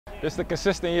This is a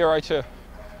consistent year right here.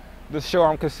 This show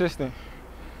I'm consistent.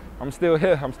 I'm still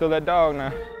here. I'm still that dog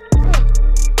now.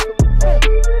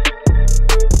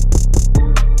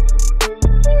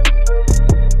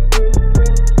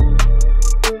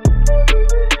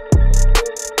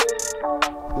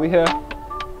 We here.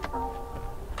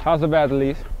 House of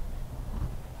Athletes.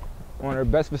 One of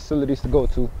the best facilities to go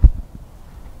to.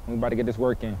 We about to get this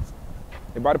work in.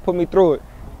 They about to put me through it.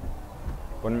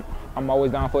 But I'm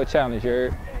always down for a challenge, you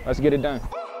heard? Let's get it done.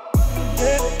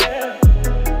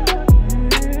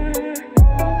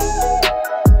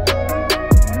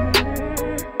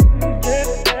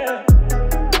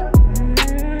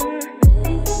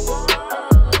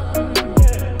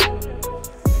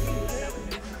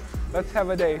 Let's have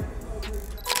a day.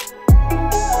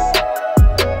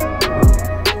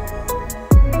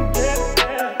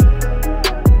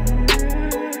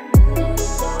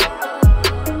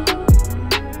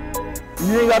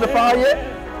 You ain't got the file yet?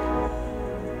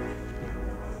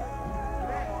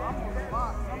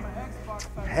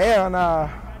 Hell nah.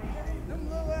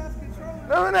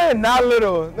 No, they're not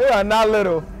little. They are not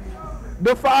little.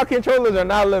 The file controllers are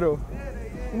not little.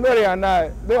 No, they are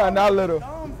not. They are not little.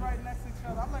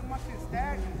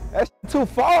 That's too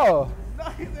far.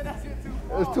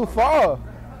 It's too far.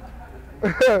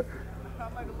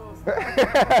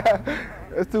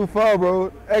 It's too far,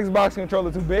 bro. Xbox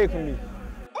controller too big for me.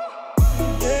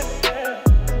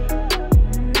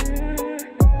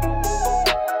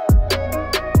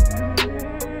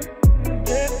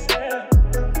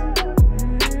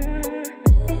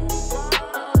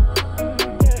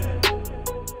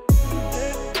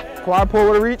 Quad pull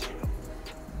with a reach.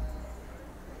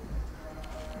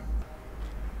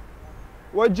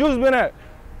 What juice been at?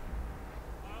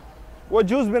 What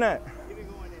juice been at?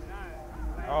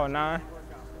 Oh, 9.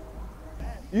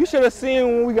 You should have seen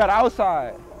when we got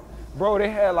outside. Bro, they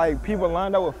had like people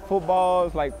lined up with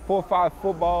footballs, like 4 or 5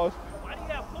 footballs. Why do you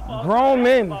have footballs? Grown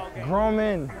men, grown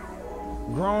men,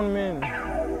 grown men.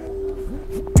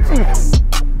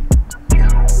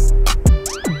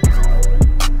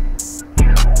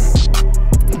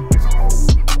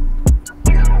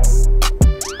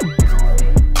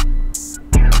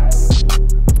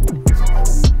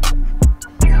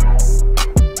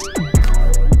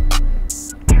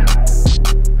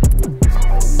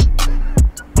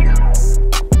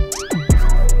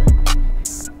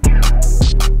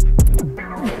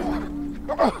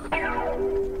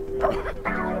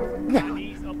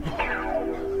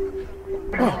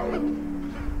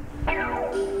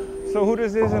 So who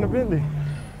this is in the Bentley?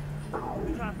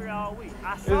 We trying to figure out all week.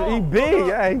 He big,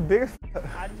 yeah, he big as fuck.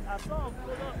 I saw him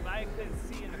pull up, but I couldn't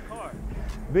see in the car.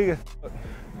 Big as fuck.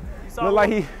 Look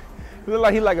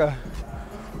like he like a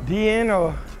DN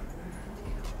or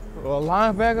a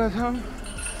linebacker or something.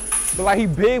 But like he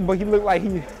big, but he look like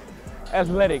he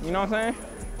athletic, you know what I'm saying?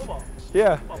 Football.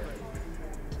 Yeah, Football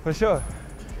for sure,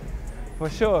 for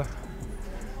sure.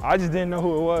 I just didn't know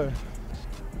who it was.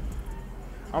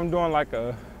 I'm doing like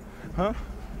a, huh?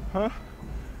 Oh,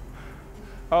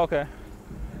 okay.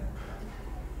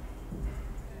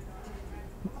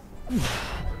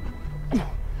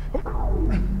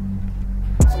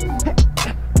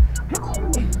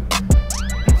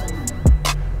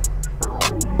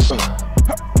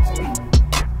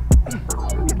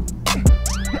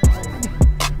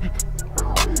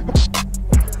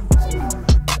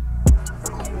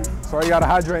 So you gotta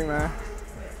hydrate, man.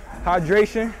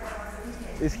 Hydration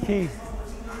is key.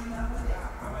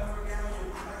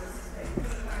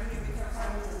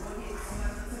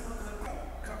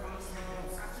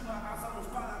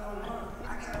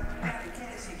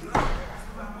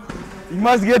 You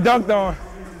must get dunked on.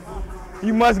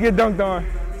 You must get dunked on.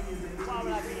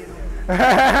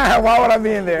 Why would I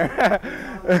be in there?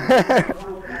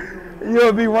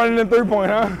 You'll be running in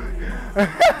 3-point, huh?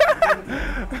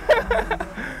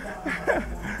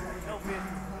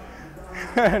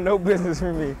 No business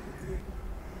for me.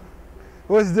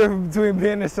 What's the difference between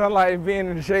being in the sunlight and being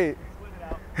in the shade?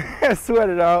 Sweat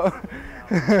it out.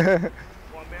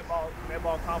 med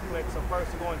ball complex. So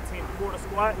first you're going 10 quarter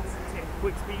squats, 10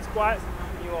 quick speed squats,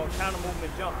 and you're on counter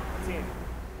movement jump 10.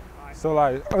 All right. So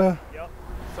like, Yep.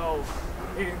 So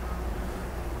here,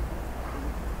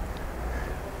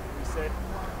 reset,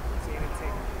 10 and 10.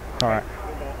 All right.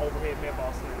 We're going overhead med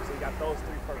ball slam. So you got those 3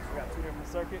 first. We got 2 different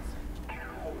circuits. We're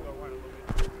gonna run a little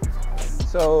bit.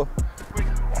 So. Quick.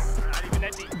 Not even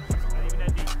that deep. Not even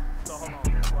that deep. So hold on. Go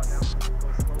down. Go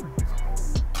slowly.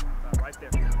 Right there.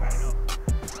 Right up.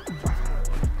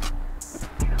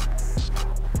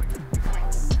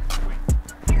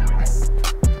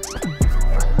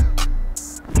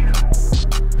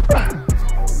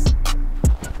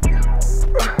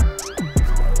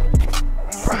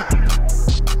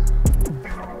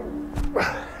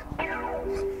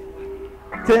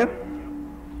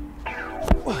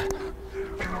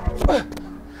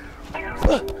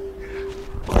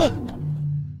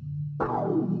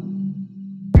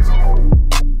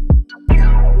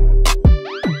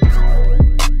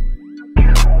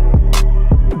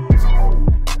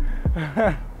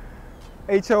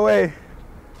 HOA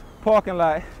parking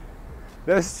lot.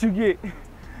 That's what you get.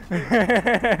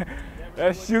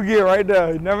 That's what you get right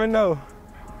there. You never know.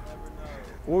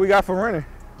 What we got for running?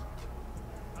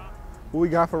 What we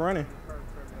got for running?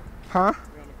 Huh?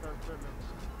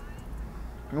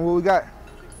 And what we got?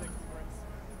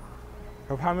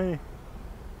 Of how many?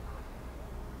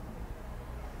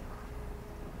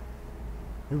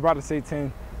 You about to say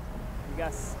 10. You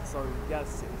got 6. So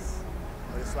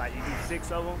it's like you do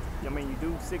 6 of them. I mean, you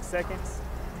do 6 seconds.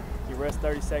 You rest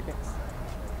 30 seconds.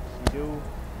 You do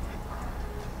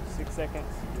 6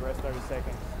 seconds. You rest 30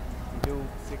 seconds. You do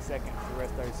 6 seconds. You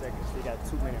rest 30 seconds. So you got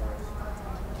 2-minute rest.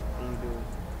 And you do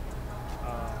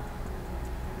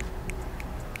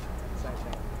same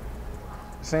thing.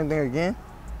 Same thing again?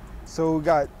 So we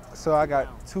got, so I got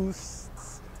 6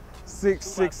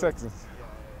 seconds.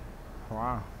 Yeah.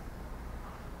 Wow.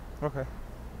 Okay.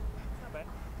 Not bad.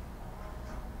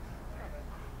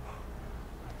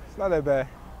 It's not that bad.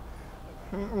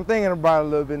 I'm thinking about it a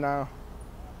little bit now.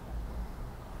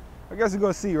 I guess we're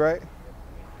gonna see, right?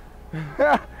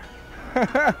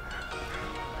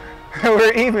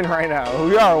 We're even right now.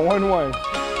 We are 1-1.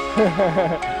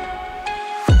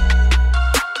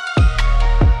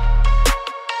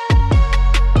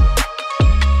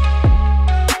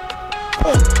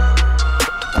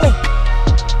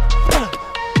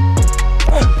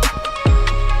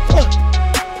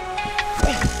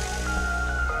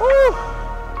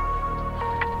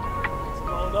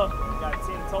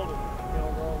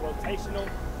 Rotational,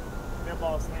 med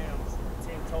ball slams,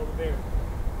 10 total there.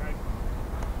 Okay?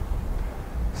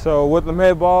 So with the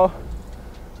med ball,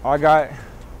 I got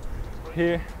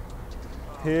here.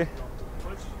 Push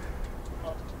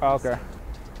up. Okay.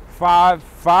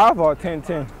 5 or 10.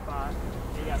 5.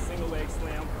 You got single leg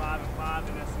slam, 5 and 5,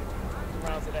 and that's it. 2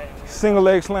 rounds of that. Single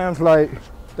leg slams like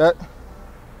that.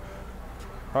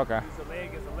 Okay. Use a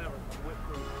leg as a lever. Whip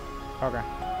through. Okay.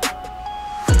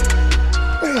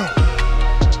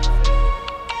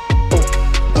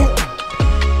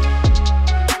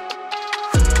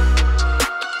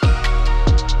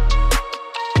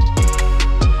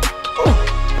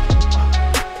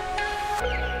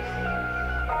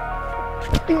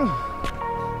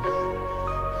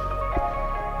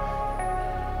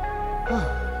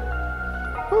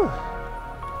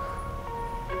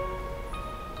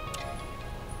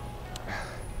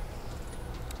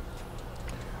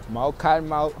 Mouth, cotton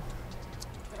mouth.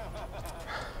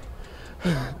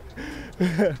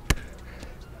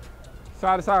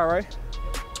 Side to side, right?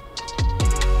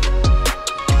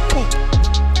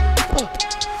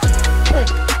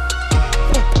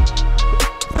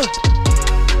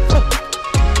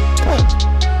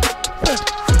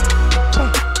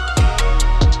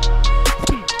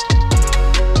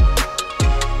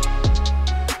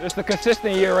 It's the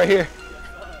consistent year right here.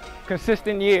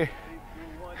 Consistent year.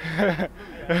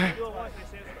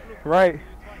 Right.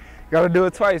 Gotta do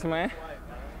it twice, man.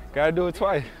 Gotta do it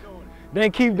twice. Then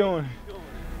keep doing it.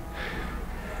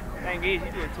 Thing is,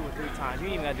 you do it 2 or 3 times. You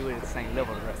ain't even gotta do it at the same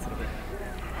level the rest of the day.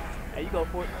 Hey, you go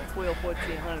 12,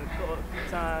 1400 a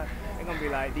few times, they're gonna be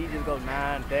like, these just go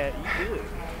 9, that. You do it.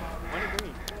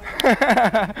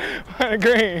 1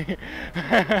 green. 1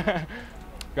 green.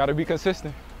 Gotta be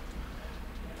consistent.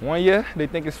 1 year, they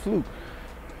think it's fluke.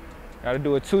 Gotta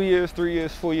do it 2 years, 3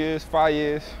 years, 4 years, 5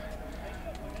 years,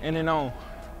 in and on.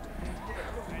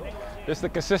 This is the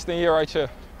consistent year right here.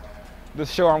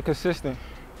 This show I'm consistent.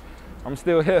 I'm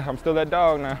still here. I'm still that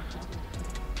dog now.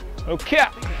 No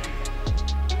cap.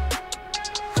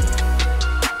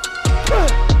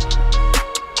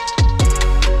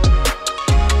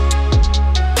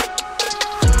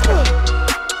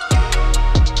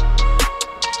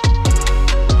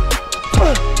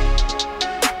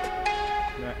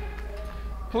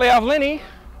 Playoff Lenny.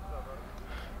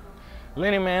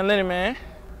 Lenny man. Ain't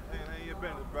your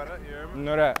business, brother. You hear me?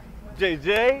 Know that.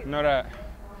 JJ? Know that.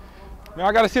 Now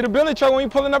I gotta see the Billy truck when you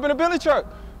pulling up in the Billy truck.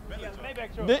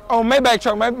 Maybach truck. Oh, Maybach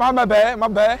truck. My bad. My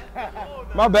bad.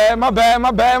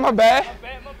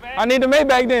 I need the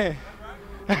Maybach then.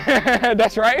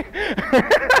 That's right.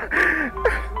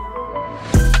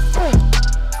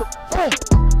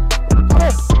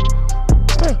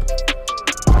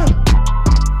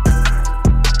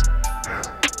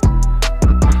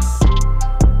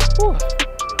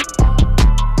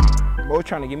 Bo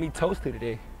trying to get me toasted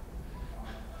today.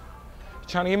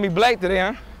 Trying to get me black today,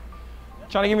 huh?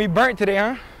 Trying to get me burnt today,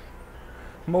 huh?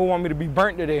 Mo want me to be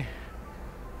burnt today.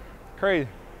 Crazy.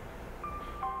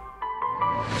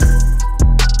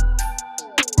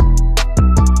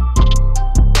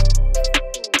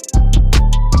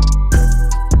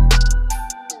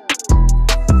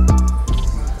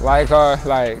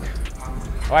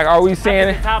 Like, are we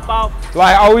saying? Top off.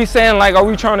 Like, are we saying like, are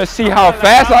we trying to see how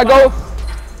fast I go,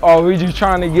 or are we just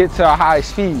trying to get to a high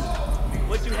speed?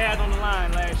 What you had on the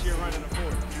line last year running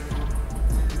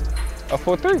a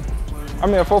 4? A 4.3. I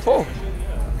mean a 4.4.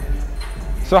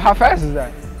 So how fast is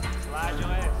that? Slide your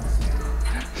ass.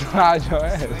 Slide your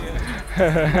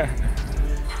ass.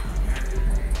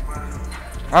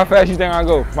 How fast you think I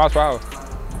go? Miles per hour?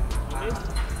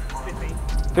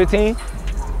 15. 15?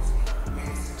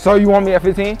 So you want me at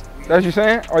 15? That's what you're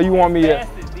saying? Or you want me at?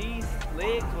 Fast as these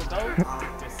legs will go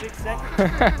for 6 seconds.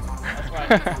 That's why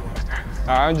I do it.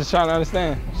 I'm just trying to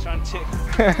understand. Just trying to check.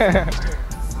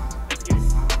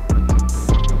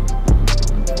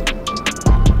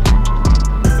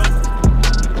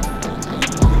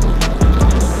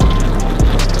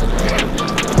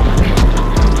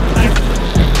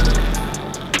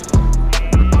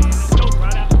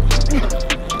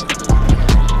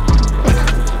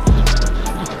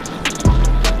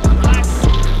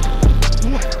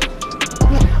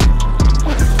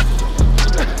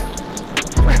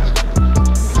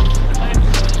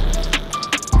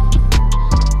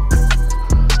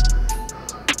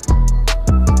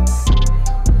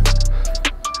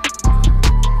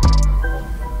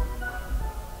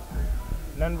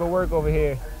 Nothing but work over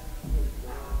here.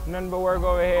 Nothing but work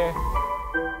over here.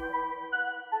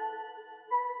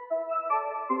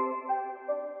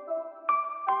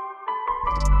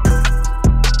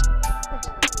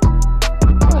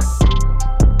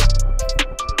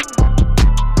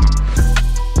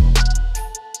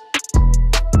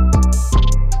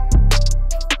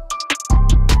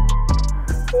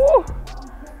 Woo!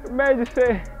 Man just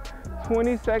said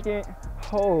 20-second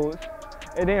holds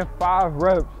and then 5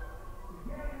 reps.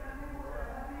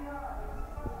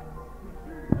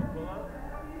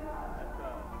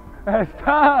 That's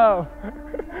tough.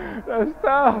 That's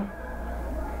tough.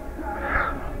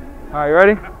 All right, you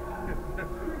ready?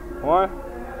 1,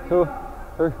 2,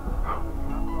 3.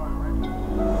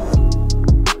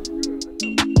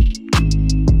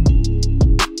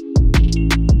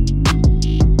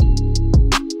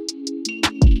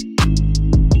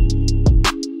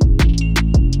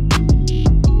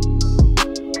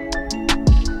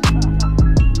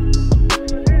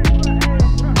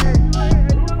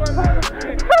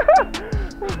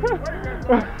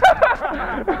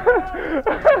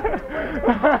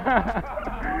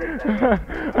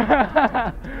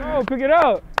 Oh, pick it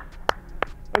up.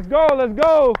 Let's go, let's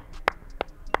go.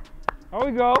 There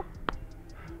we go.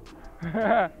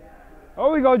 There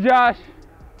we go, Josh.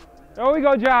 There we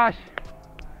go, Josh.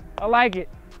 I like it.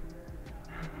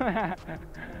 Look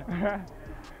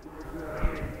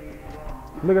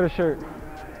at the shirt.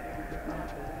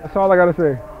 That's all I gotta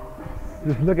say.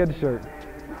 Just look at the shirt.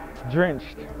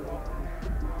 Drenched.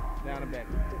 Down the back.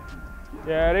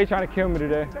 Yeah, they trying to kill me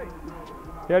today.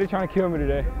 Yeah, they trying to kill me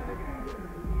today.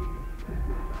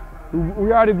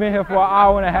 We already been here for an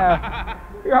hour and a half.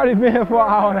 We already been here for an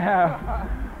hour and a half.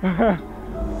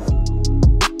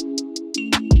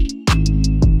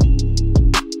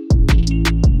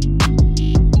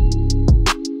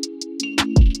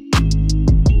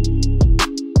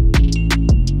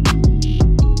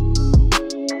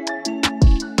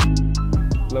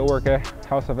 Little work at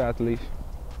House of Athletes.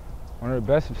 One of the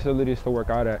best facilities to work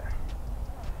out at.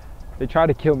 They tried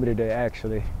to kill me today,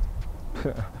 actually.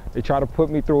 They tried to put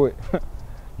me through it,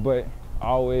 but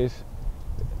I'm always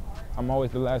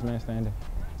the last man standing.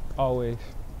 Always,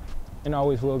 and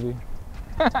always will be.